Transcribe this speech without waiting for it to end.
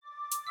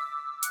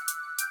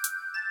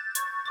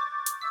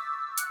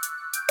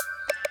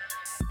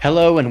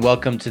Hello and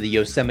welcome to the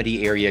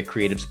Yosemite Area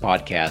Creatives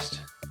Podcast.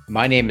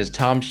 My name is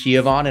Tom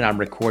Schiavon and I'm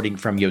recording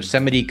from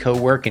Yosemite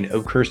Co-work in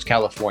Oakhurst,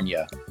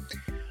 California.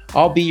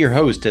 I'll be your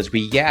host as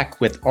we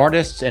yak with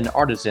artists and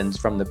artisans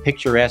from the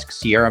picturesque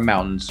Sierra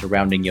Mountains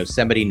surrounding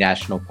Yosemite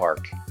National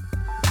Park.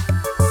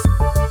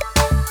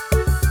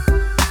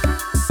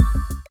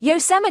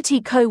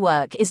 Yosemite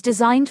Co-work is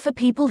designed for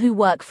people who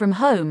work from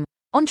home,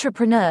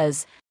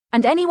 entrepreneurs,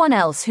 and anyone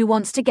else who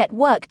wants to get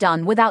work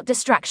done without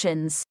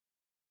distractions.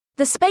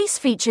 The space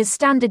features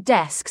standard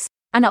desks,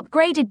 an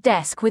upgraded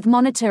desk with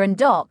monitor and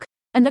dock,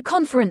 and a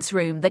conference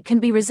room that can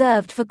be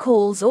reserved for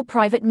calls or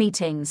private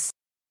meetings.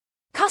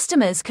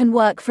 Customers can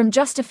work from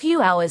just a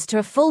few hours to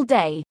a full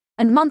day,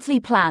 and monthly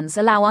plans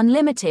allow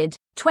unlimited,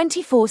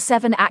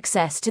 24/7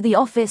 access to the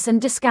office and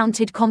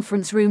discounted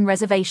conference room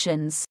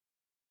reservations.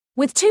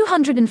 With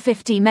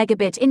 250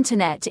 megabit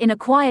internet in a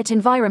quiet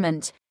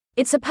environment,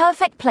 it's a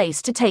perfect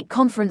place to take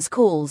conference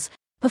calls,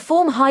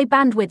 perform high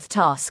bandwidth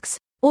tasks,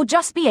 or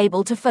just be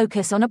able to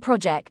focus on a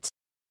project.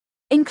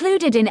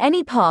 Included in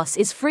any pass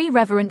is free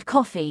Reverent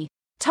coffee,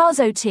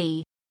 Tazo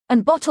tea,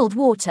 and bottled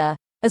water,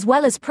 as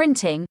well as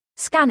printing,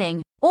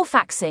 scanning, or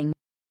faxing.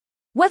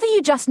 Whether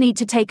you just need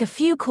to take a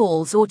few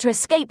calls or to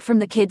escape from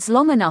the kids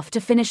long enough to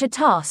finish a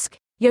task,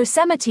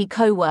 Yosemite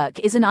Co-work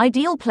is an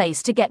ideal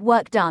place to get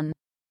work done.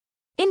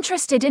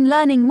 Interested in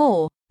learning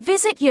more?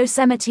 Visit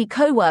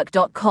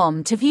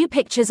yosemitecowork.com to view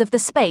pictures of the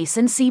space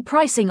and see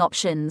pricing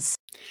options.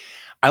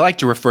 I like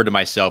to refer to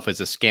myself as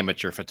a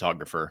scamateur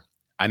photographer.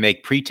 I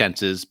make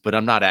pretenses, but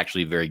I'm not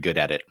actually very good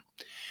at it.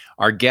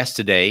 Our guest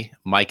today,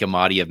 Mike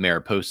Ahmadi of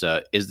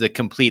Mariposa, is the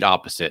complete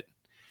opposite.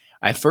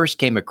 I first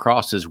came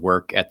across his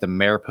work at the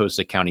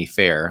Mariposa County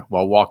Fair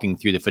while walking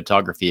through the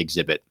photography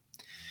exhibit.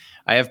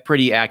 I have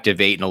pretty active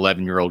 8 and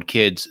 11-year-old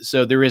kids,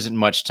 so there isn't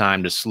much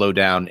time to slow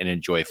down and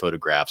enjoy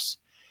photographs.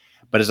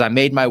 But as I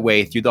made my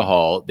way through the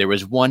hall, there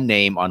was one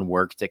name on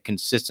work that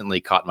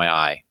consistently caught my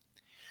eye.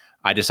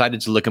 I decided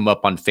to look him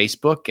up on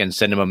Facebook and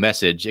send him a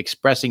message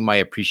expressing my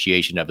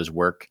appreciation of his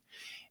work.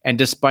 And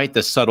despite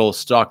the subtle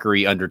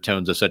stalkery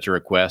undertones of such a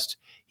request,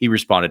 he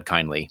responded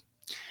kindly.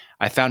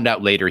 I found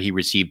out later he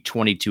received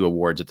 22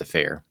 awards at the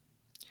fair.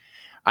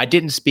 I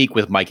didn't speak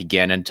with Mike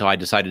again until I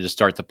decided to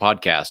start the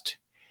podcast.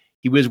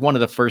 He was one of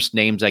the first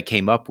names I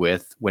came up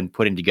with when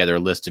putting together a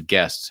list of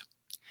guests.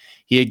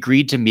 He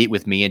agreed to meet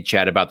with me and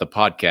chat about the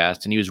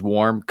podcast, and he was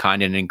warm,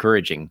 kind, and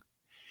encouraging.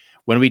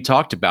 When we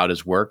talked about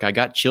his work, I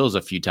got chills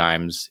a few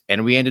times,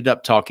 and we ended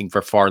up talking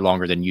for far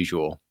longer than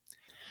usual.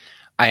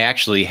 I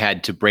actually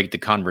had to break the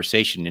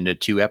conversation into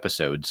 2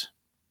 episodes.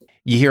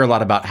 You hear a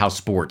lot about how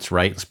sports,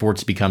 right?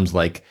 Sports becomes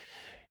like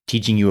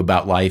teaching you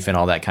about life and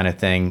all that kind of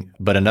thing.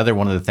 But another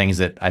one of the things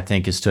that I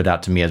think has stood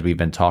out to me as we've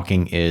been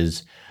talking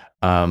is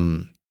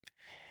in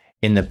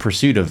the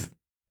pursuit of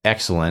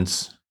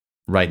excellence,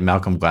 right?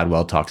 Malcolm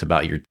Gladwell talks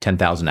about your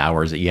 10,000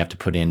 hours that you have to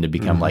put in to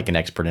become like an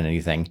expert in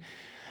anything.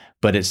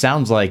 But it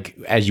sounds like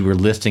as you were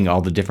listing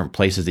all the different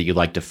places that you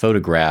like to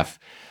photograph,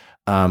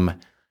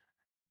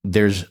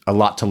 there's a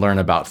lot to learn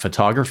about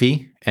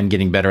photography and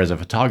getting better as a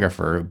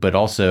photographer, but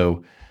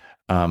also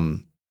a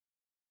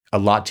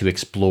lot to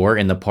explore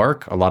in the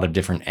park, a lot of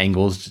different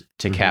angles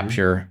to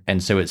capture.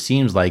 And so it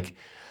seems like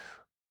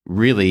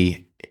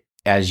really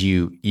as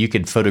you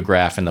could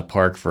photograph in the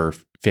park for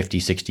 50,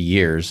 60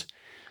 years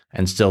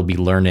and still be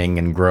learning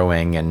and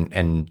growing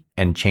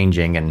and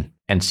changing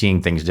and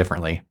seeing things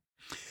differently.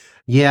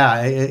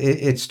 Yeah,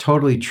 it's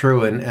totally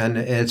true. And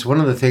it's one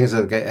of the things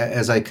that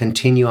as I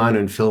continue on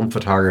in film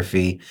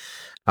photography,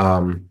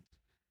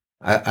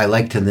 I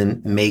like to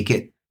then make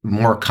it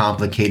more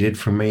complicated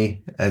for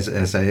me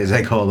as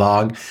I go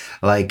along.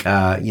 Like,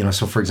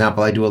 so for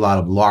example, I do a lot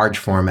of large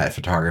format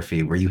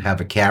photography where you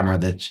have a camera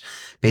that's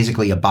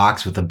basically a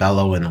box with a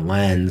bellow and a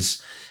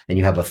lens, and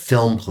you have a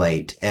film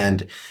plate.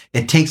 And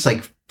it takes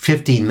like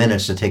 15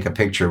 minutes to take a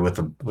picture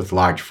with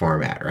large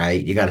format,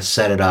 right? You got to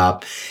set it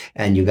up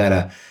and you got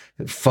to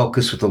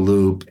focus with the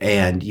loop,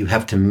 and you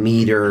have to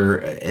meter,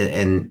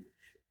 and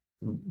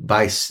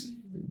by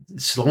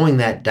slowing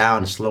that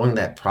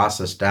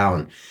process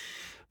down,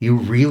 you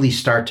really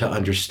start to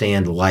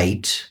understand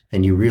light,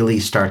 and you really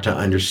start to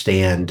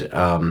understand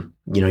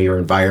your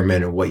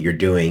environment and what you're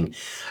doing,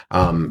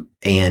 and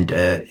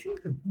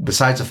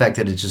besides the fact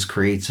that it just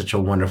creates such a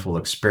wonderful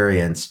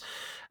experience,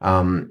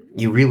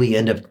 you really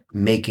end up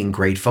making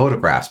great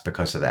photographs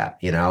because of that,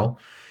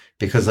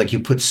 because like you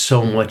put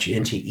so much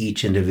into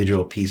each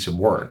individual piece of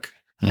work.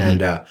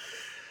 And, I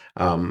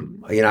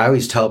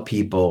always tell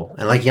people,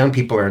 and like young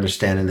people are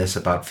understanding this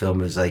about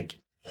film, is like,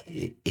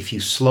 if you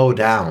slow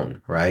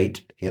down,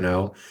 right,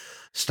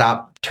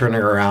 stop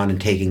turning around and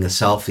taking a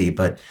selfie,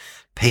 but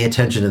pay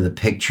attention to the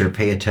picture,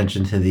 pay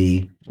attention to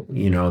the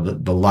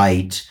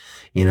light,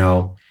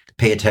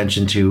 pay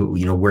attention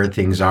to, where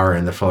things are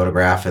in the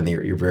photograph and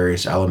your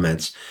various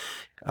elements.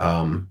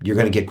 You're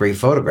going to get great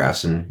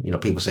photographs. And,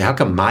 people say, how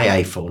come my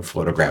iPhone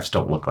photographs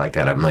don't look like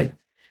that? I'm like,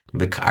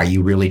 are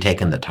you really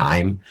taking the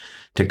time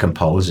to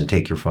compose and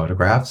take your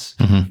photographs?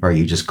 Or are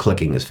you just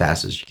clicking as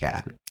fast as you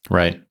can?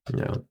 Right.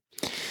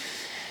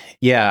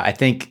 Yeah, I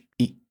think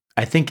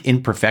I think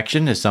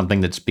imperfection is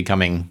something that's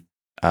becoming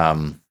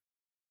um,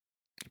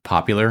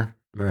 popular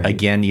Right.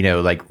 again.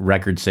 Like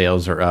record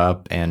sales are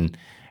up, and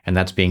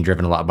that's being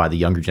driven a lot by the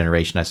younger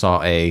generation. I saw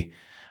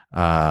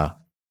uh,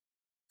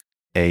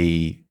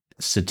 a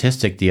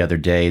statistic the other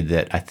day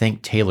that I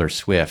think Taylor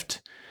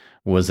Swift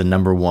was the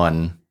number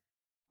one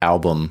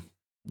album,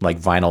 like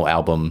vinyl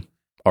album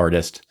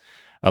artist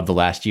of the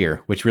last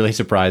year, which really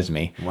surprised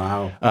me.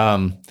 Wow.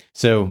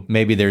 So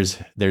maybe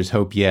there's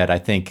hope yet. I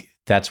think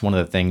that's one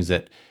of the things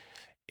that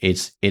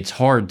it's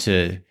hard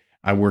to.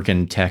 I work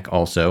in tech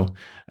also,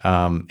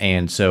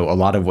 and so a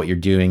lot of what you're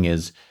doing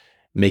is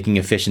making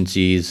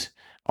efficiencies,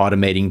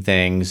 automating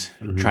things,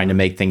 trying to Hmm.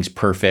 make things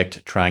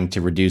perfect, trying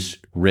to reduce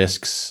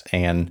risks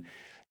and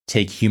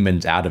take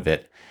humans out of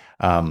it.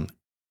 Um,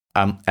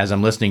 as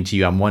I'm listening to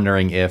you, I'm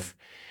wondering if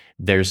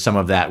there's some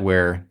of that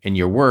where in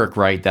your work,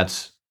 right?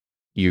 That's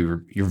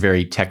you're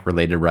very tech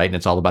related, right? And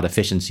it's all about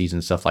efficiencies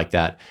and stuff like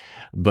that.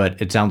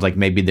 But it sounds like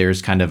maybe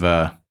there's kind of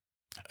a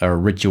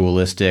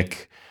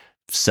ritualistic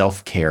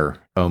self care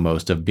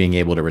almost of being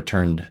able to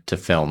return to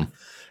film.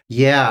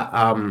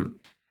 Yeah.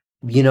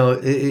 You know,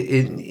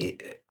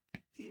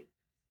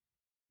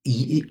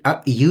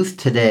 youth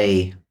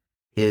today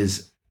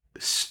is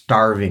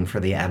starving for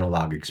the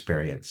analog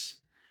experience.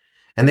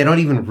 And they don't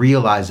even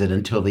realize it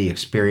until they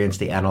experience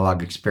the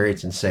analog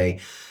experience and say,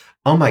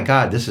 oh my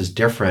God, this is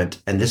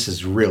different. And this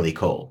is really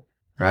cool.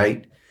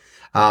 Right.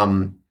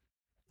 Um,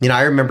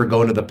 I remember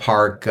going to the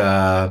park,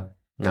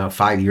 now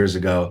 5 years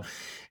ago,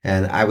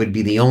 and I would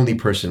be the only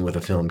person with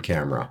a film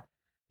camera.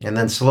 And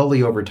then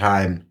slowly over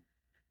time,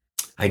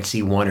 I'd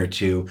see one or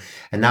two.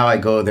 And now I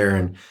go there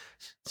and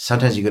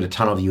sometimes you go to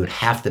tunnel view and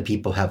half the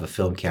people have a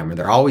film camera.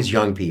 They're always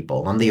young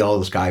people. I'm the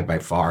oldest guy by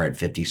far at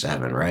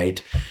 57,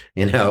 right?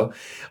 You know,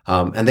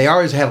 and they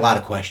always have a lot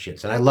of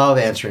questions, and I love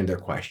answering their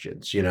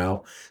questions.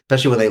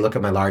 Especially when they look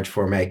at my large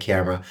format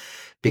camera,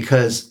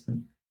 because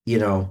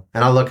and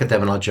I'll look at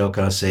them and I'll joke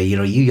and I'll say,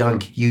 you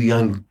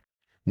young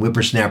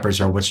whippersnappers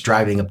are what's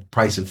driving up the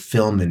price of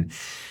film and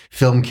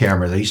film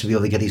cameras. I used to be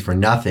able to get these for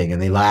nothing,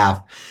 and they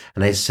laugh.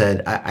 And I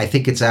said, I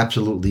think it's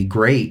absolutely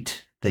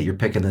great that you're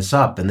picking this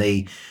up, and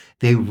they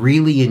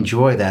really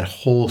enjoy that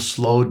whole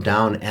slowed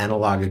down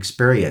analog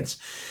experience.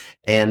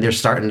 And they're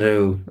starting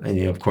to, and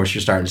of course,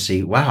 you're starting to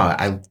see, wow,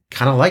 I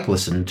kind of like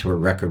listening to a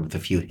record with a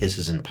few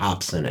hisses and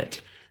pops in it,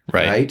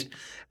 Right. right?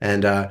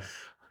 And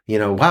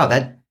wow,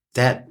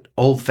 that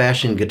old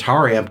fashioned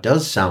guitar amp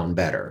does sound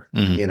better,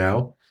 Hmm.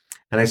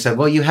 And I said,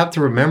 well, you have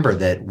to remember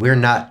that we're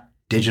not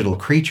digital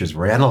creatures,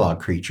 we're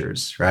analog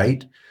creatures,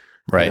 right? you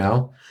Right.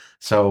 know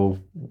so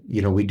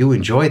we do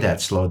enjoy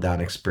that slowed down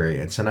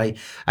experience, and I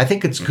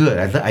think it's good.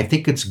 I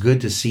think it's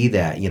good to see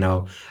that.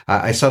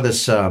 I saw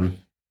this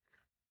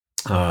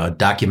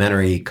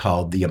documentary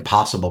called The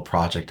Impossible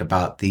Project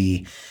about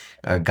the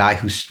guy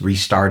who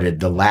restarted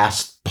the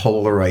last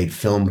Polaroid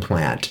film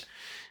plant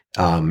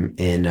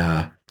in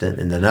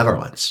the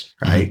Netherlands,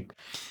 Hmm. right?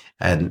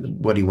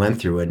 And what he went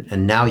through,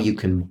 and now you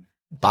can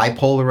buy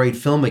Polaroid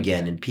film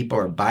again, and people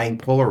are buying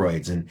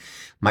Polaroids. And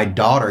my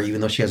daughter,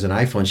 even though she has an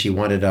iPhone, she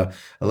wanted a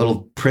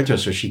little printer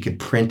so she could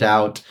print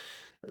out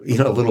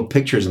little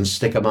pictures and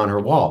stick them on her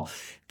wall.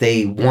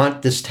 They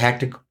want this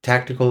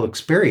tactical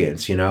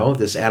experience,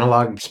 this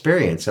analog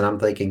experience. And I'm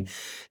thinking,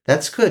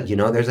 that's good.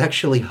 There's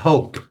actually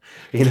hope,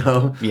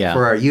 Yeah.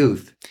 for our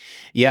youth.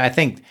 Yeah. I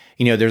think,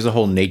 there's a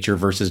whole nature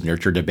versus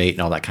nurture debate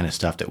and all that kind of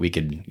stuff that we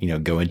could,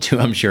 go into,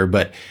 I'm sure.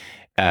 But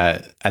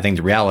I think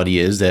the reality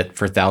is that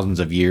for thousands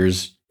of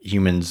years,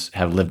 humans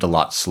have lived a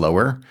lot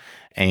slower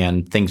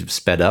and things have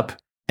sped up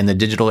in the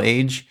digital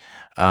age.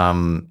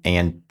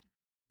 And,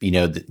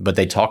 but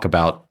they talk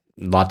about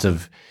lots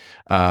of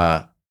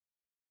uh,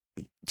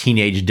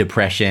 teenage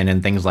depression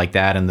and things like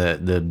that, and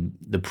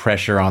the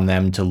pressure on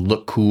them to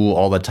look cool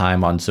all the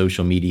time on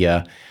social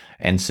media.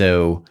 And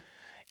so,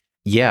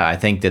 yeah, I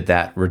think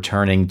that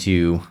returning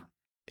to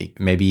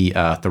maybe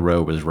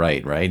Thoreau was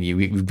right, right?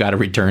 We've got to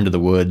return to the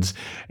woods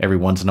every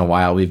once in a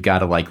while. We've got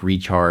to like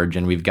recharge,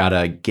 and we've got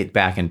to get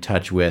back in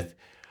touch with.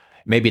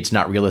 Maybe it's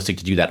not realistic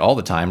to do that all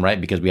the time, right?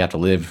 Because we have to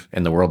live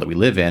in the world that we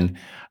live in.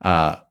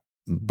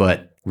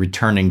 But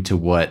returning to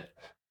what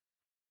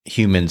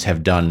humans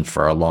have done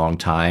for a long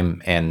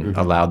time and Mhm.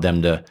 allowed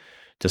them to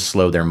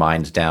slow their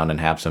minds down and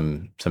have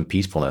some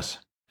peacefulness.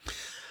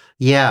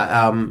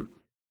 Yeah.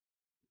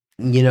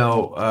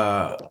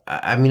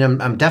 I mean,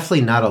 I'm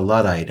definitely not a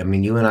Luddite. I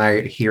mean, you and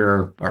I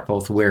here are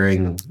both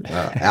wearing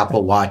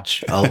Apple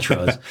Watch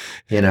Ultras,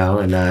 and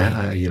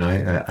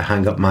I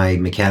hung up my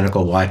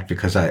mechanical watch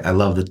because I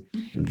love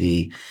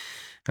the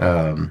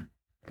um,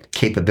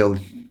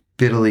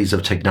 capabilities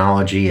of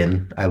technology,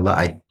 and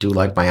I do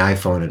like my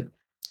iPhone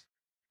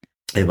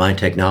and my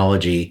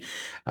technology,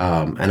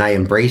 and I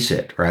embrace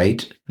it,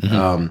 right?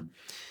 Hmm.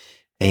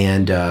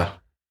 And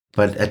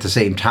But at the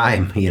same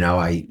time,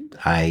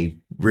 I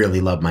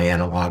really love my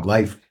analog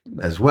life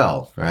as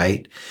well,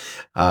 right?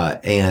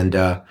 And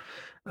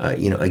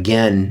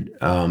again,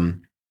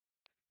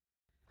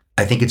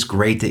 I think it's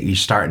great that you're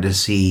starting to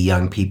see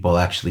young people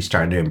actually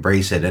starting to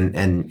embrace it,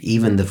 and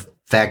even the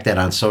fact that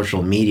on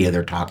social media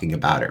they're talking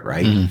about it,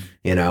 right? Mhm.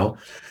 You know,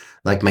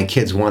 like my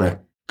kids want to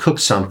cook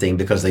something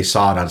because they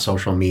saw it on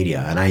social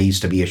media. And I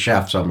used to be a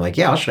chef, so I'm like,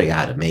 yeah, I'll show you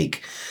how to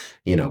make,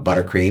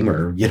 buttercream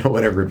or,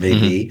 whatever it may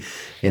Mhm. be,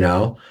 you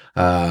know,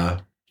 uh,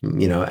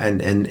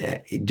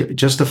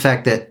 just the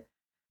fact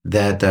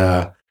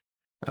that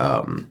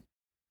um,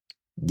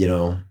 you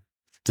know,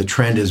 the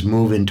trend is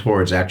moving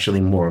towards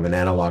actually more of an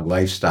analog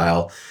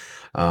lifestyle.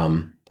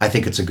 I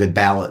think it's a good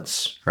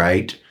balance,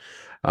 right?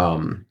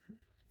 Um,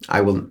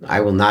 I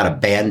will not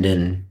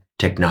abandon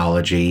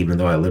technology, even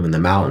though I live in the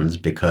mountains,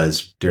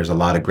 because there's a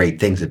lot of great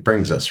things it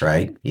brings us,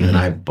 right? You and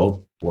I Mhm.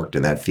 both worked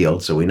in that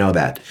field, so we know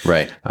that.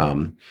 Right.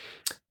 Um,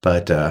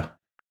 but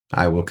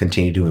I will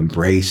continue to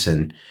embrace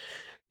and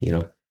you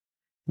know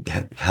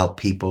help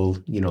people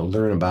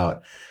learn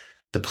about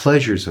the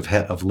pleasures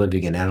of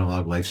living an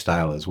analog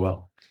lifestyle as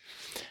well.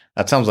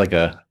 That sounds like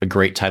a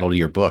great title to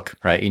your book,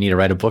 right? You need to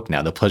write a book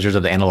now, The Pleasures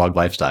of the Analog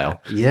Lifestyle.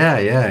 Yeah.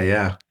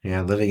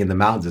 Living in the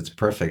mountains, it's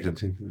perfect.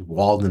 It's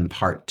Walden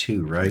Part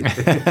 2, right?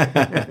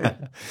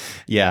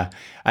 Yeah.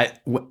 I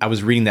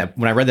was reading that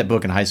when I read that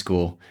book in high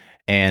school,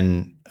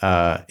 and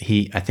I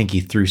think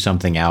he threw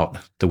something out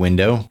the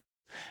window.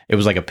 It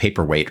was like a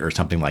paperweight or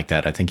something like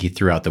that. I think he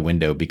threw out the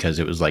window because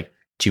it was like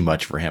too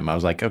much for him. I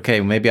was like, okay,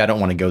 maybe I don't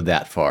want to go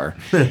that far.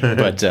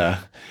 But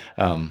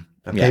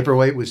A yeah.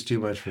 paperweight was too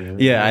much for him.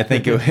 Yeah, I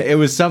think it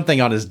was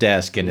something on his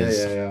desk in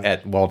Yeah.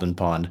 at Walden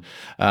Pond.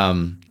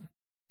 Um,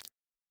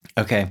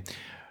 okay.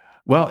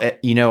 Well,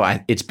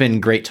 it's been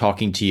great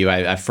talking to you.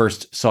 I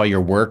first saw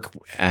your work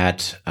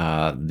at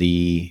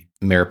the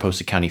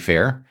Mariposa County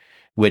Fair,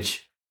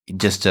 which,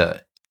 just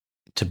to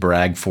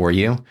brag for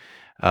you,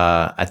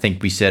 I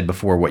think we said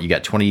before, what, you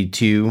got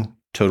 22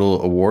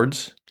 total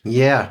awards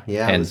Yeah,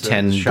 and it was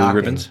 10 blue shocking.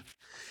 ribbons.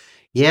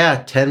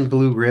 Yeah, 10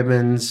 blue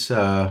ribbons.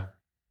 Well,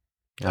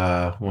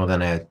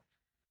 then I had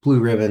blue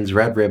ribbons,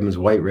 red ribbons,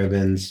 white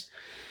ribbons.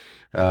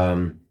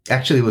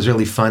 Actually, it was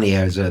really funny.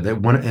 I was they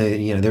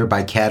were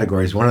by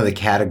categories. One of the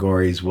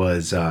categories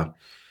was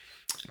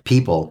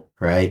people,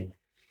 right?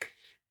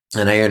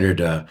 And I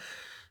entered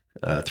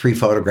 3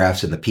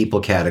 photographs in the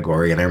people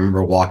category. And I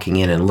remember walking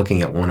in and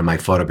looking at one of my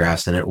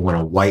photographs, and it won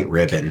a white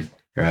ribbon,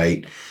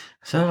 right?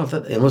 So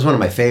it was one of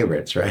my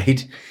favorites,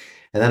 right?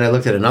 And then I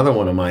looked at another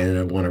one of mine and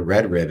it won a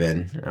red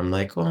ribbon. I'm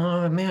like,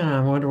 oh man,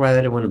 I wonder why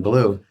that didn't win a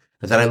blue.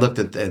 And then I looked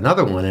at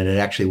another one and it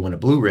actually won a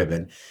blue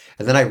ribbon.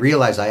 And then I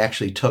realized I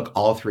actually took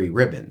all 3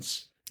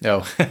 ribbons.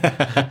 Oh,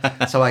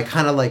 So I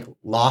kind of like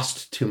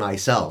lost to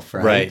myself,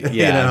 right? right.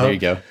 Yeah, there you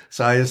go.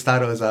 So I just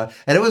thought it was, and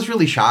it was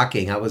really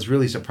shocking. I was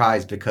really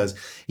surprised because,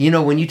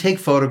 when you take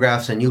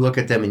photographs and you look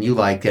at them and you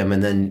like them,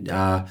 and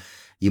then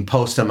you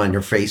post them on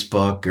your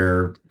Facebook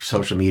or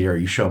social media, or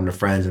you show them to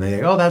friends, and they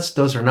think, oh,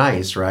 those are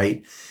nice,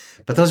 right?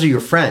 But those are your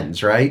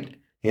friends, right?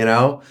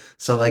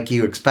 So like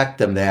you expect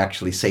them to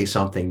actually say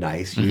something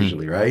nice, Mhm.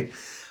 usually, right?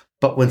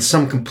 But when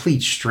some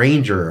complete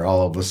stranger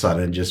all of a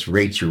sudden just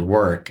rates your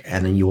work,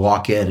 and then you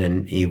walk in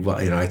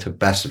and I took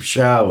best of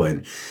show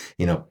and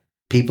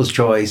people's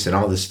choice and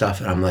all this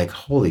stuff, and I'm like,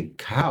 holy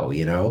cow,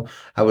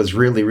 I was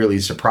really really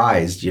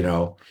surprised,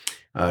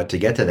 to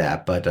get to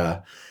that.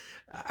 But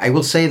I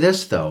will say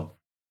this though,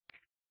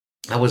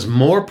 I was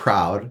more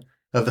proud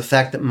of the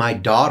fact that my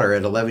daughter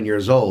at 11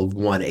 years old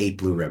won 8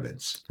 blue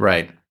ribbons,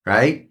 Right.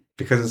 right?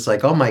 Because it's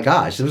like, oh my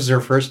gosh, this was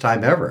her first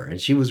time ever. And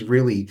she was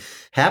really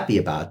happy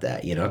about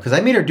that, because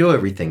I made her do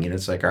everything.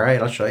 It's like, all right,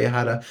 I'll show you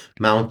how to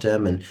mount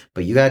them.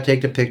 But you got to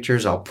take the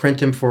pictures. I'll print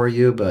them for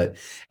you.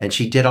 And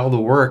she did all the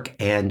work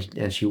and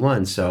she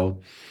won. So,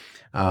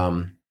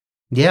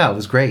 yeah, it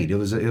was great. It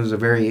was a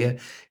very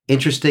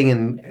interesting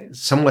and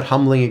somewhat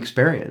humbling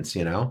experience,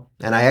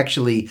 And I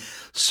actually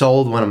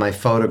sold one of my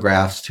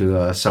photographs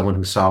to someone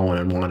who saw one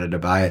and wanted to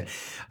buy it,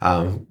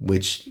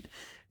 which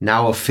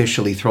now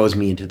officially throws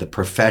me into the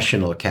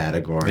professional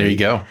category. There you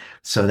go.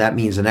 So that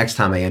means the next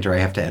time I enter, I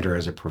have to enter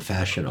as a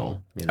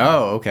professional.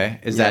 Oh, okay.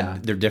 Is Yeah.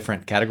 that they're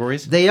different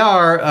categories? They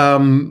are,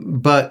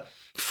 but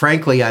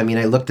frankly, I mean,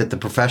 I looked at the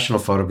professional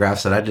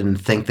photographs and I didn't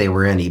think they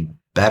were any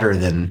better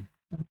than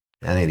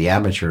any of the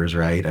amateurs,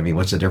 right? I mean,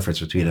 what's the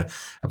difference between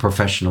a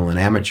professional and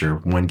amateur?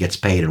 One gets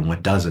paid and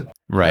one doesn't,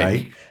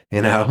 Right.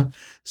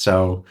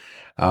 So,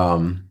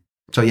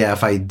 so yeah,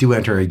 if I do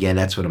enter again,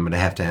 that's what I'm going to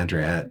have to enter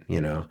at,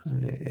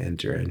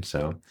 enter in.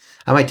 So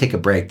I might take a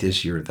break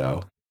this year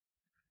though.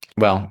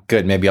 Well,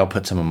 good. Maybe I'll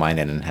put some of mine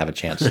in and have a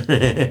chance.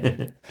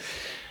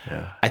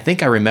 Yeah. I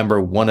think I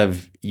remember one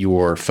of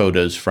your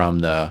photos from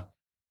the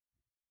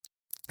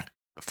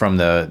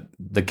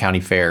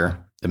county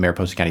fair, the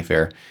Mariposa County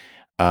Fair,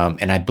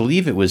 and I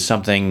believe it was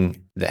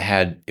something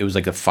that it was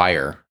like a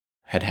fire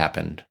had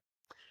happened.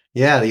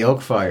 Yeah, the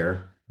oak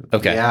fire.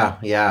 Okay.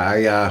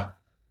 Yeah.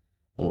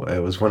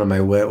 It was one of my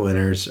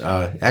winners.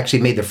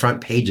 Actually made the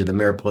front page of the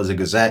Mariposa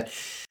Gazette,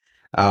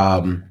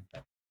 in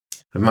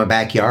my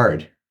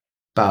backyard.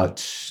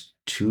 About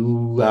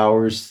 2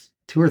 or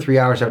 3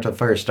 hours after the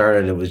fire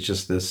started, it was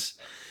just this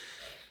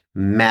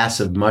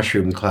massive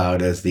mushroom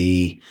cloud as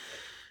the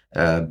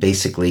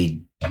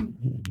basically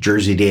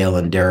Jersey-Dale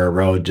and Darrow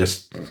Road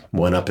just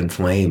went up in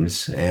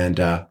flames, and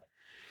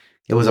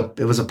it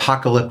was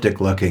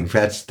apocalyptic looking.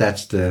 That's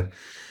the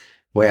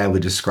way I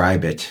would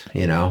describe it.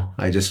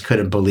 I just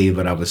couldn't believe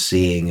what I was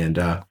seeing,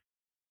 and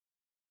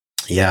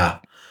yeah.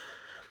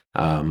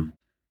 Um,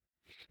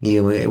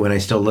 when I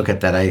still look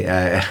at that,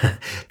 I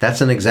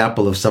that's an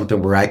example of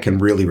something where I can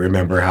really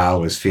remember how I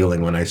was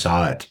feeling when I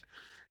saw it.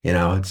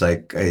 It's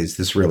like, is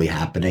this really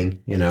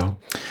happening?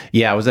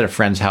 Yeah, I was at a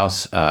friend's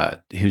house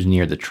who's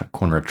near the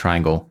corner of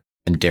Triangle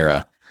and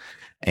Dara,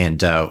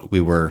 and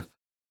we were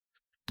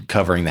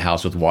covering the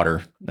house with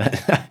water.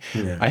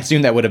 Yeah. I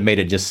assume that would have made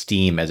it just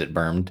steam as it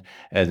burned,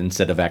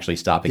 instead of actually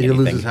stopping Did he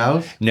lose anything. his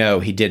house? No,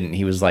 he didn't.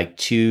 He was like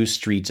 2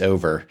 streets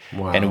over,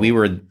 Wow. and we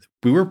were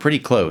pretty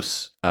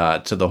close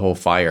to the whole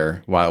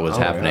fire while it was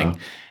happening,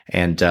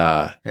 and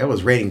it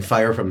was raining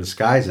fire from the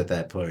skies at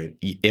that point.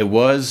 it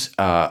was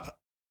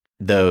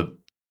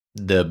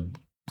the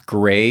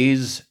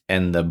grays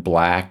and the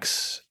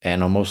blacks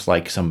and almost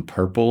like some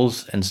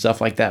purples and stuff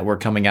like that were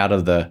coming out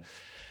of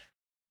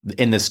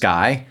in the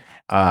sky.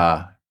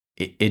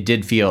 It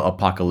did feel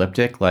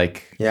apocalyptic,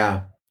 like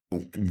Yeah.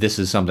 this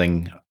is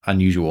something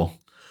unusual.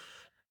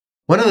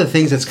 One of the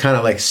things that's kind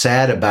of like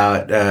sad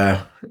about,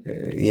 I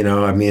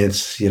mean,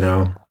 it's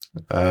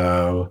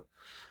like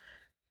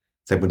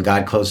when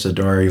God closes the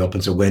door, he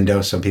opens a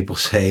window, some people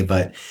say,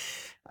 but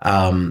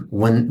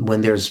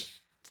when there's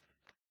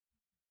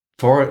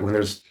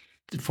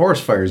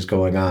forest fires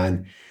going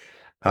on,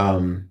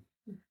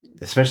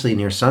 especially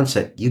near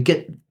sunset, you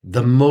get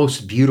the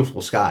most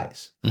beautiful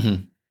skies.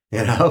 Mm-hmm.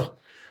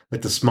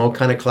 With the smoke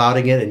kind of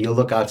clouding it, and you'll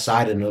look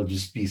outside and it'll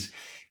just be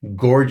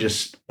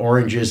gorgeous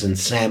oranges and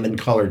salmon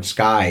colored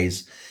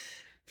skies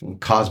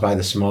caused by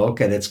the smoke.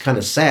 And it's kind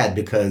of sad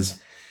because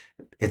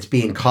it's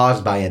being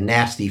caused by a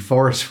nasty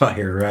forest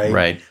fire, right?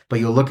 Right. But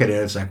you'll look at it,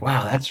 it's like,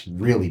 wow, that's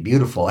really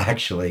beautiful,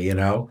 actually,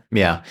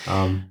 Yeah.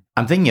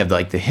 I'm thinking of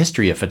like the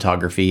history of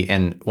photography.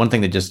 And one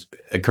thing that just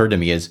occurred to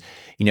me is,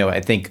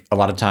 I think a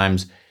lot of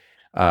times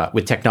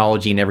with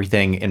technology and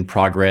everything in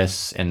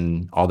progress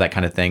and all that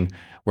kind of thing,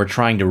 we're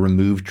trying to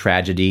remove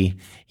tragedy.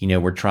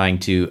 We're trying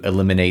to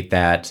eliminate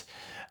that.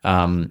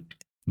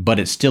 But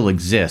it still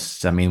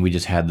exists. I mean, we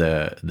just had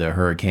the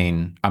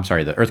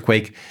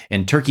earthquake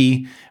in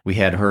Turkey. We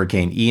had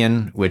Hurricane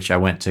Ian, which I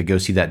went to go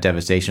see that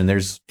devastation.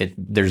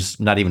 There's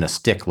not even a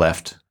stick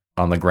left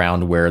on the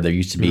ground where there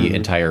used to be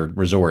entire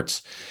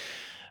resorts.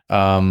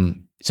 So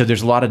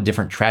there's a lot of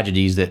different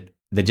tragedies that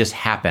just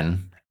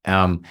happen.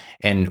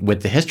 And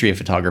with the history of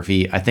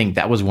photography, I think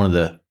that was one of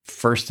the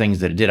first things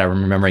that it did. I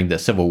remember remembering the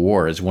Civil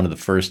War as one of the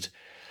first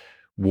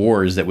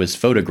wars that was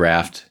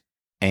photographed,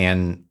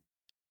 and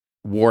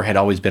war had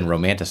always been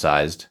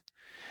romanticized,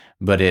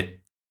 but it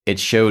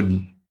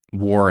showed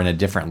war in a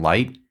different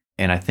light,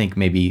 and I think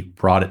maybe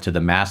brought it to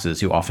the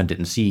masses who often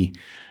didn't see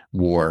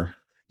war.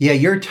 Yeah,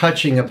 you're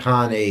touching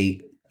upon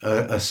a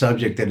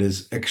subject that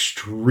is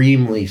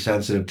extremely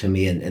sensitive to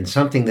me, and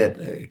something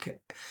that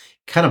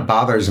kind of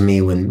bothers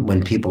me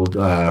when people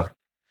get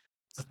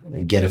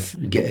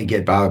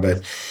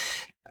bothered.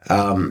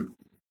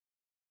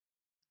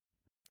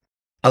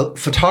 But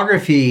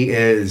photography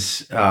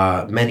is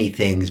many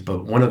things,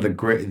 but one of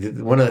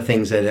the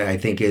things that I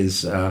think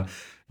is one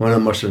of the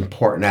most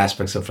important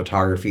aspects of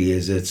photography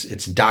is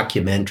it's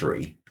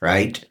documentary,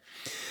 right?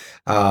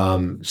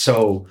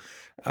 So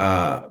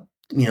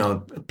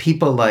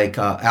people like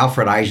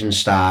Alfred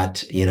Eisenstadt,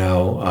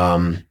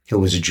 who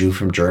was a Jew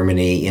from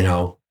Germany,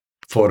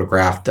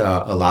 photographed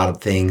a lot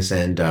of things,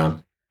 and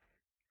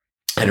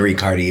Henri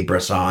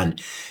Cartier-Bresson,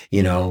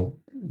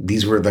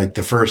 these were like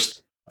the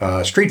first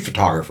street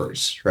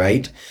photographers,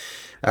 right?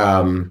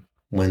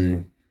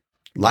 When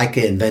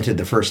Leica invented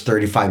the first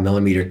 35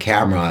 millimeter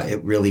camera,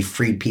 it really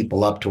freed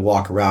people up to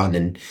walk around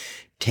and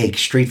do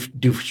street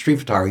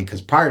photography,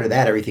 because prior to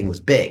that, everything was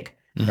big,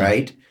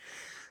 right?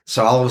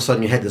 So all of a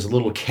sudden you had this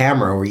little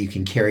camera where you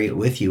can carry it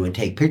with you and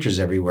take pictures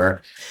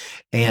everywhere.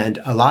 And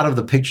a lot of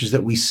the pictures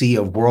that we see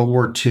of World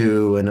War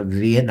II and of the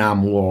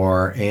Vietnam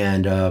War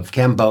and of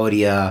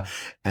Cambodia,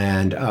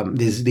 and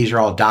these are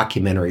all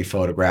documentary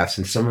photographs,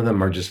 and some of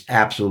them are just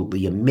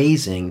absolutely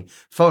amazing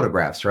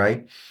photographs,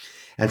 right?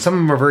 And some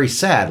of them are very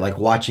sad, like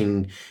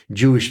watching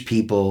Jewish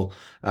people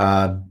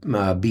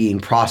being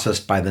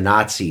processed by the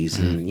Nazis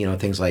and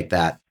things like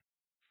that.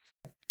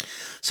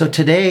 So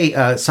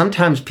today,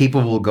 sometimes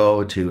people will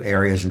go to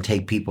areas and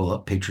take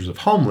pictures of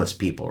homeless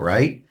people,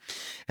 right?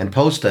 And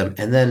post them.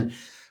 And then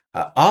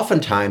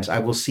oftentimes I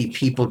will see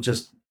people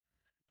just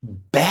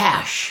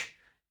bash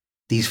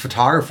these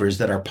photographers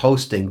that are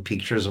posting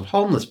pictures of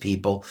homeless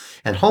people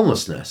and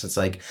homelessness. It's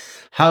like,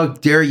 how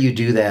dare you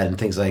do that, and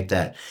things like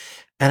that.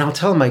 And I'll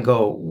tell them, I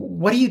go,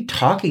 what are you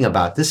talking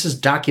about? This is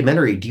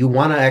documentary. Do you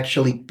want to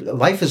actually,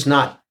 life is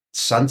not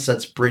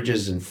sunsets,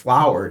 bridges, and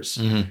flowers,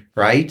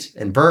 right?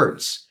 And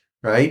birds,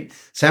 right?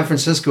 San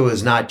Francisco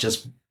is not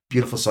just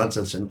beautiful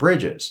sunsets and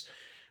bridges.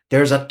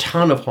 There's a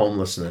ton of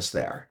homelessness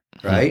there,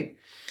 right?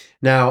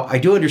 Now, I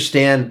do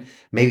understand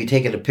maybe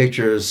taking a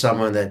picture of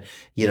someone that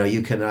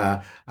you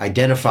can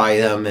identify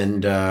them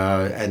and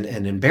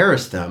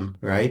embarrass them,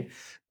 right?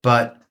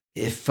 But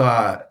if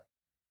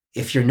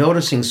you're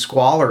noticing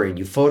squalor and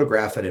you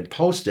photograph it and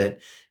post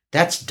it,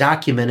 that's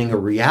documenting a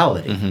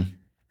reality,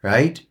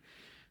 right?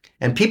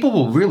 And people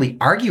will really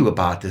argue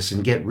about this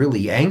and get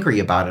really angry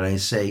about it. I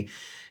say,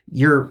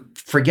 you're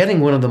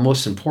forgetting one of the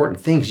most important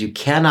things. You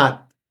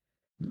cannot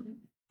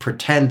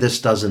pretend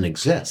this doesn't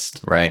exist.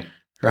 Right.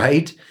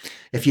 Right?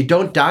 If you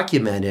don't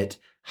document it,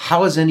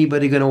 how is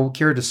anybody going to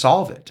care to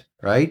solve it?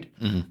 Right?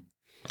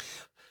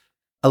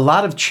 A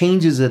lot of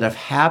changes that have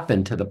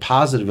happened to the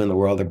positive in the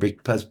world are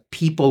because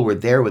people were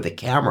there with a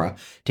camera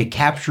to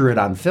capture it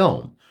on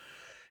film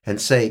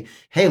and say,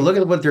 hey, look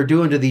at what they're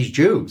doing to these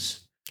Jews.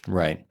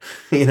 Right.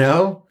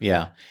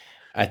 Yeah.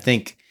 I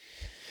think,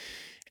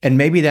 and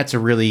maybe that's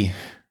we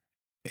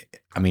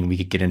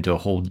could get into a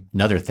whole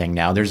nother thing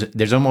now.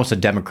 There's almost a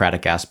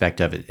democratic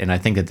aspect of it. And I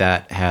think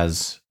that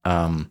has,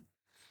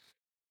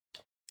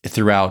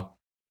 throughout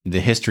the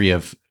history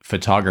of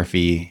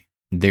photography,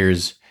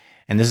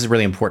 and this is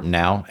really important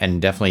now,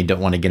 and definitely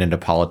don't want to get into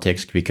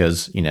politics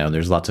because,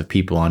 there's lots of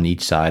people on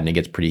each side and it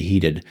gets pretty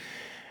heated.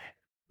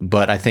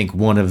 But I think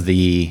one of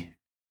the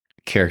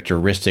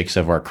characteristics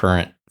of our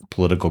current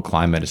political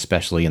climate,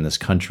 especially in this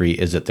country,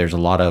 is that there's a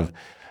lot of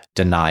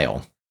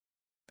denial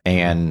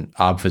and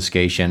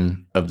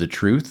obfuscation of the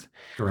truth.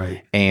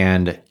 Right.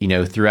 And,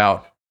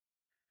 throughout,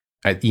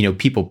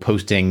 people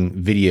posting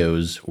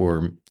videos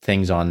or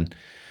things on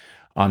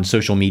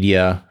social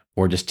media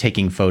or just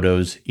taking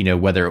photos,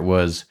 whether it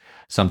was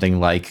something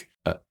like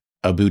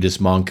a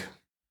Buddhist monk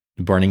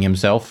burning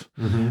himself,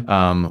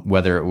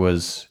 whether it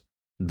was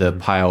the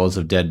piles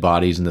of dead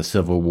bodies in the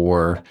Civil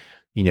War,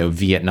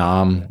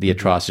 Vietnam, the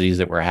atrocities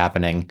that were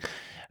happening.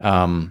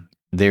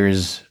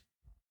 There's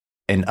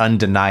an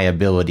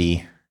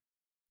undeniability.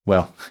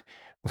 Well,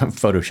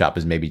 Photoshop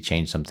has maybe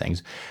changed some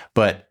things,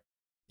 but,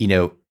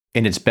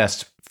 in its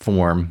best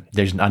form,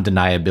 there's an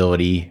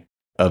undeniability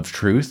of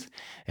truth,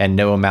 and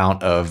no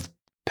amount of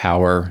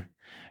power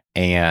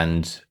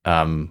and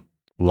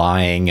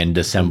lying and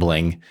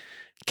dissembling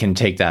can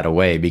take that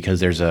away, because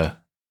there's a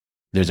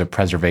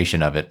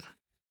preservation of it.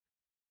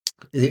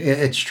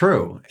 It's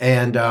true.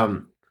 And,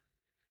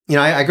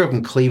 I grew up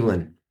in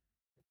Cleveland.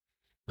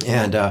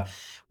 And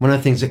one of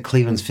the things that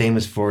Cleveland's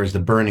famous for is the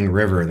burning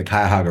river, the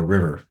Cuyahoga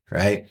River,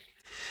 right?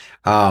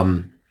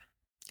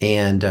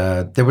 And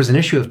there was an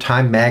issue of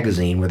Time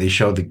magazine where they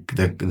showed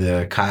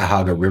the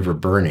Cuyahoga River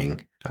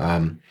burning.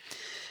 And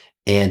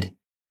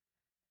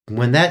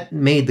when that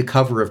made the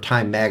cover of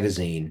Time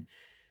magazine,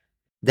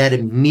 that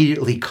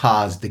immediately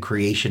caused the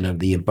creation of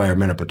the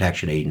Environmental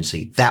Protection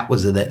Agency. That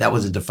was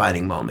a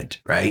defining moment,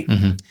 right?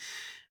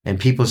 And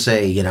people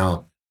say,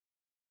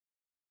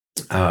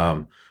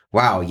 wow,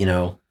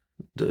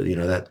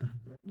 that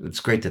it's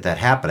great that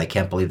happened. I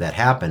can't believe that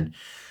happened.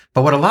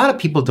 But what a lot of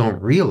people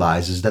don't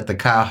realize is that the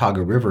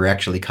Cuyahoga River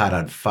actually caught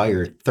on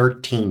fire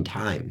 13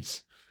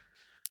 times.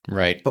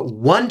 Right. But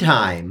one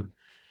time,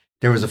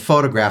 there was a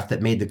photograph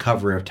that made the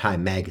cover of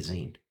Time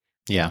magazine.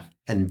 Yeah.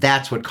 And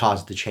that's what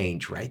caused the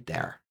change right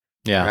there.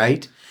 Yeah.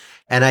 Right.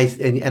 And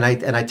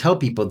I tell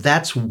people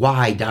that's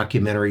why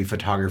documentary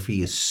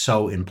photography is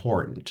so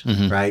important.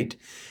 Right.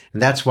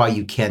 And that's why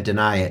you can't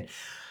deny it.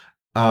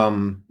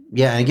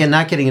 Yeah. And again,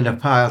 not getting into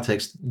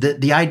politics,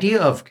 the idea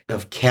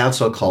of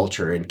cancel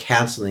culture and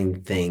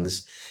canceling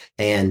things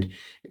and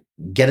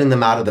getting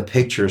them out of the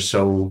picture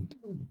so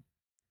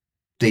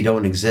they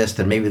don't exist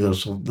and maybe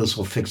this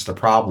will fix the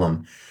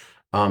problem,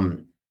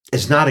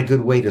 is not a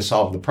good way to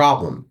solve the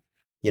problem.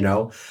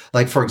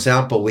 Like, for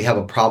example, we have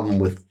a problem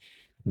with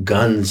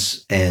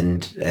guns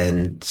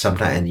and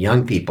sometimes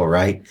young people,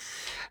 right?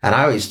 And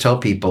I always tell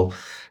people,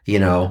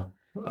 and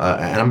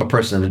I'm a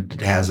person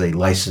that has a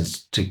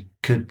license to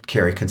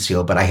carry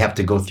concealed, but I have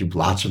to go through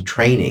lots of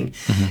training.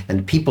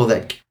 And people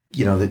that,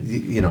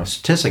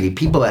 statistically,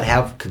 people that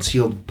have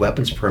concealed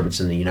weapons permits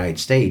in the United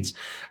States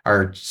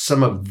are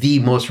some of the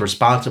most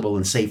responsible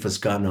and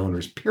safest gun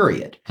owners,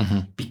 period,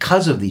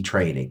 because of the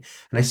training.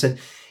 And I said,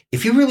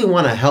 if you really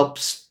want to help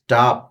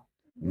stop,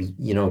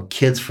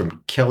 kids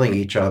from killing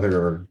each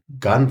other or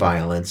gun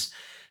violence,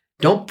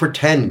 don't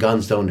pretend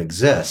guns don't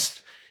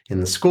exist in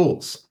the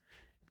schools.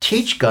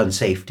 Teach gun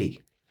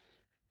safety,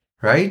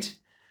 right?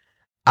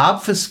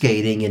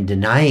 Obfuscating and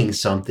denying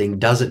something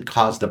doesn't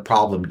cause the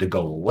problem to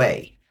go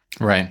away.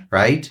 Right.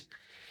 Right?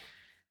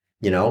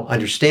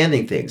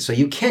 Understanding things. So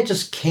you can't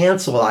just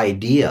cancel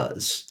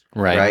ideas,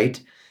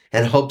 right?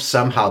 And hope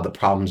somehow the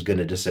problem's going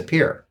to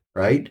disappear,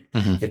 right?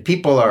 If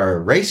people are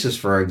racist,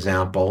 for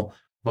example,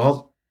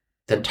 well,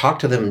 then talk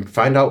to them and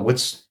find out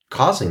what's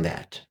causing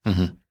that,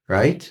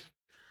 right?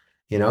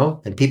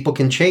 And people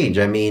can change.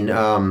 I mean,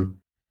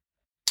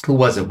 who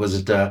was it? Was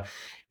it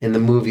in the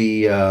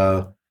movie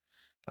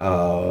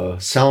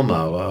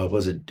Selma?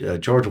 Was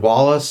it George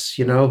Wallace,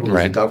 who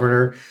was the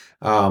governor,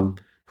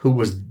 who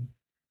was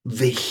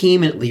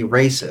vehemently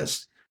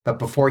racist, but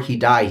before he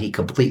died, he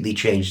completely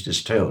changed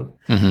his tune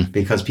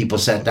because people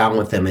sat down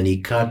with him and he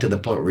got to the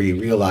point where he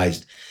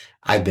realized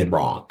I've been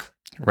wrong,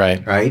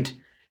 Right. right?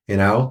 You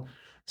know?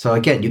 So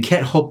again, you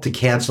can't hope to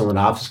cancel and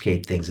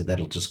obfuscate things and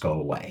that'll just go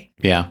away,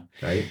 Yeah.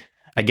 right?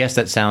 I guess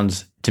that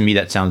sounds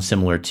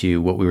similar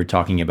to what we were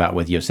talking about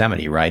with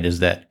Yosemite, right? Is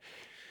that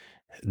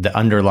the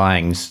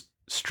underlying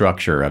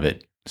structure of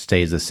it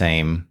stays the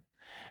same,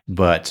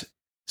 but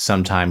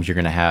sometimes you're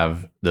going to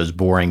have those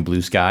boring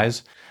blue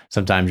skies.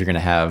 Sometimes you're going to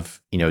have,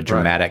 Right,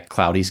 dramatic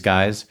cloudy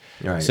skies.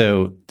 right,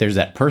 So there's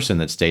that person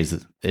that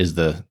stays is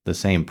the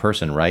same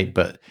person, right?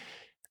 But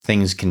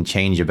things can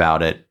change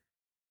about it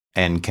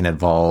and can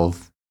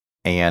evolve.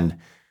 And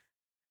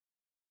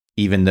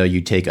even though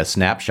you take a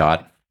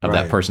snapshot of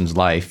that right. person's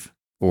life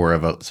or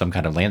of some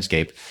kind of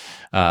landscape,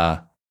 uh,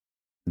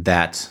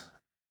 that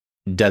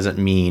doesn't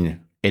mean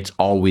it's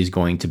always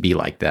going to be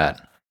like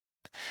that.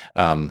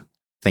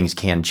 Things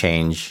can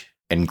change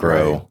and Right.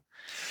 grow.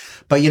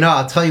 But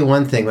I'll tell you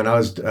one thing. When I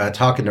was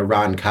talking to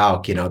Ron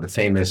Kauk, the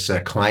famous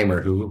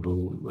climber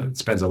who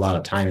spends a lot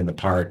of time in the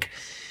park,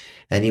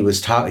 and he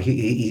was talking.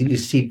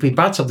 He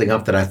brought something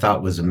up that I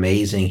thought was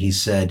amazing. He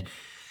said,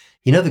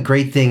 the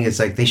great thing is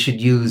like they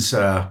should use.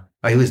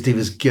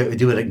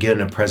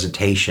 Giving a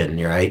presentation,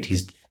 right?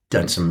 He's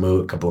done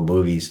a couple of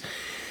movies,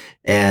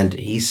 and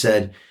he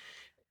said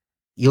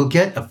you'll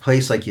get a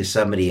place like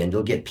Yosemite and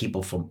you'll get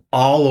people from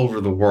all over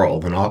the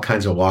world and all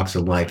kinds of walks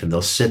of life, and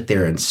they'll sit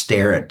there and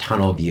stare at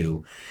tunnel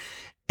view,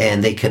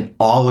 and they can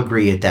all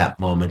agree at that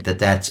moment that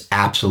that's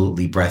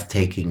absolutely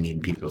breathtaking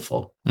and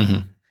beautiful.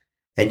 Mm-hmm.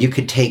 And you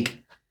could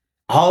take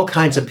all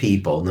kinds of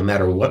people, no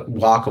matter what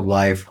walk of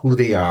life, who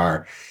they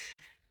are,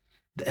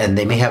 and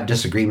they may have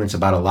disagreements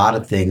about a lot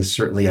of things,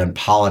 certainly on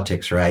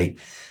politics, right?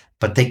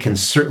 But they can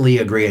certainly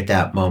agree at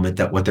that moment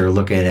that what they're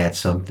looking at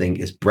something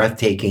is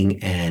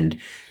breathtaking and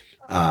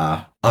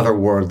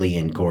otherworldly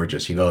and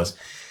gorgeous. He goes,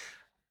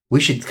 we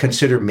should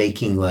consider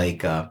making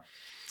like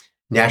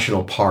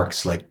national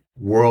parks like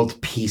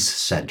world peace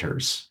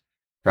centers,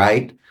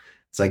 right?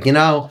 It's like,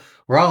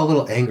 we're all a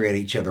little angry at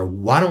each other.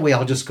 Why don't we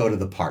all just go to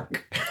the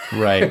park?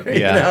 Right. you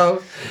Yeah.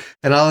 know?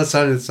 And all of a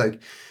sudden it's like,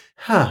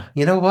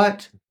 you know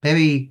what?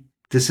 Maybe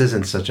this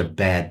isn't such a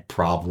bad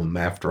problem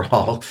after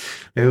all.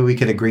 Maybe we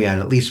can agree on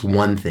at least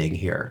one thing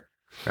here,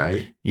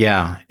 right?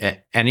 Yeah.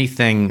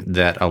 Anything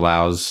that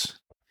allows,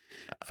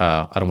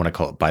 I don't want to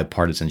call it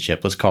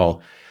bipartisanship. Let's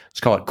call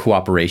it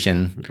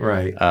cooperation,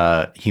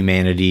 Right,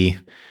 humanity,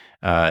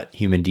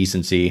 human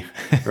decency,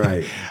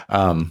 right,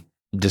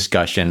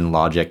 discussion,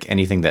 logic,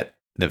 anything that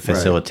right.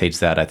 facilitates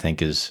that, I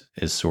think is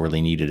sorely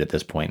needed at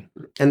this point.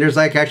 And there's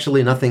like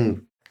actually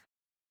nothing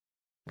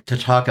to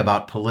talk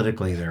about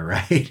politically there,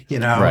 right?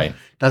 Right.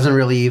 Doesn't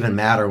really even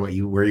matter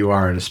where you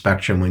are in a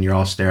spectrum when you're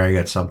all staring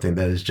at something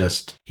that is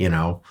just,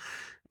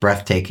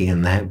 breathtaking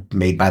and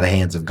made by the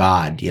hands of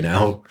God,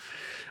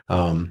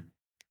 and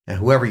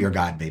whoever your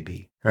God may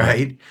be,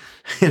 right?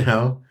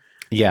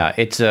 Yeah,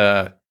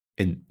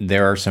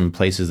 there are some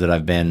places that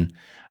I've been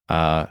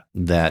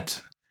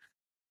that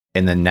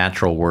in the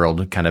natural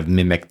world kind of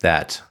mimic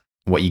that,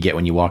 what you get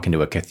when you walk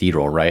into a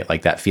cathedral, right?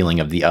 Like that feeling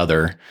of the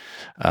other,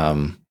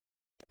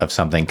 of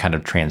something kind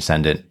of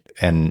transcendent.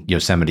 And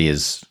Yosemite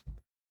is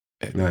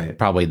Right.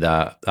 probably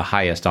the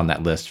highest on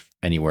that list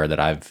anywhere that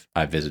I've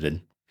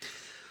visited.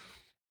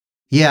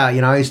 Yeah, I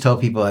always tell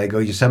people, I go,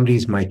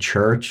 Yosemite's my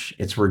church.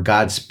 It's where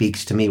God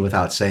speaks to me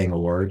without saying a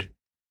word.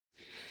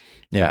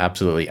 Yeah,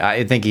 absolutely.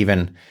 I think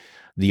even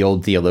the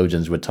old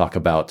theologians would talk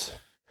about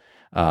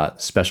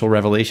special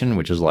revelation,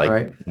 which is like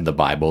Right. the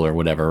Bible or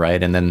whatever,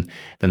 right? And then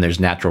there's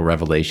natural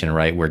revelation,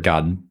 right, where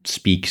God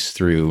speaks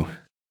through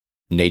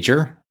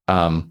nature.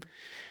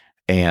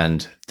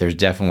 And there's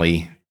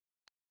definitely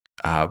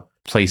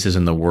places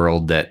in the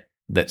world that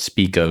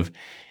speak of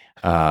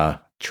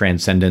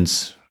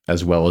transcendence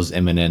as well as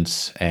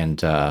immanence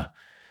and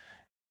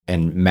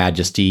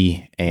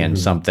majesty, and Mhm.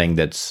 something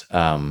that's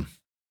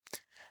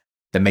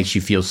that makes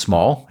you feel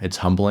small. It's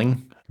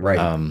humbling.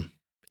 Right.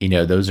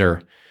 Those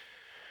are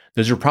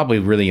probably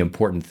really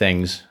important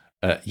things.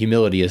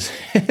 Humility is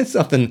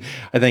something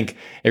I think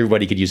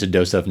everybody could use a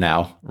dose of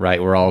now,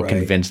 right? We're all Right.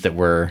 convinced that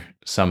we're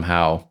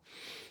somehow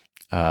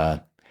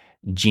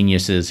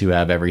geniuses who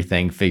have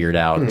everything figured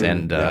out,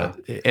 and Yeah.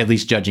 at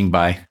least judging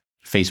by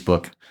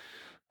Facebook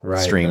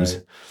Right. streams.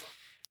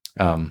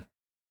 Right.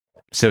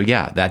 So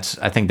yeah,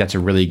 I think that's a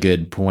really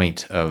good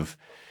point of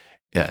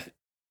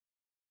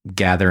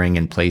gathering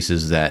in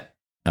places that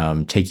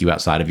take you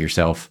outside of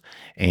yourself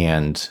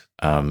and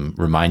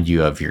remind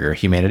you of your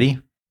humanity,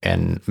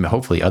 and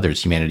hopefully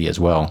others' humanity as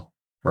well.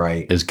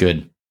 Right. Is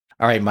good.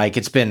 All right, Mike,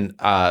 it's been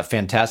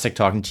fantastic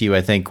talking to you.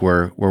 I think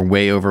we're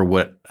way over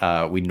what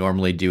we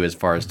normally do as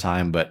far as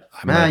time, but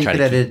I'm going to You try could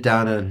to edit it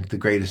down to the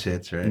greatest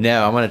hits, right?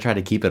 No, I'm going to try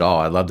to keep it all.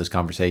 I love this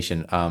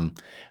conversation.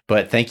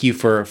 But thank you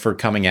for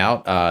coming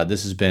out.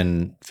 This has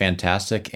been fantastic.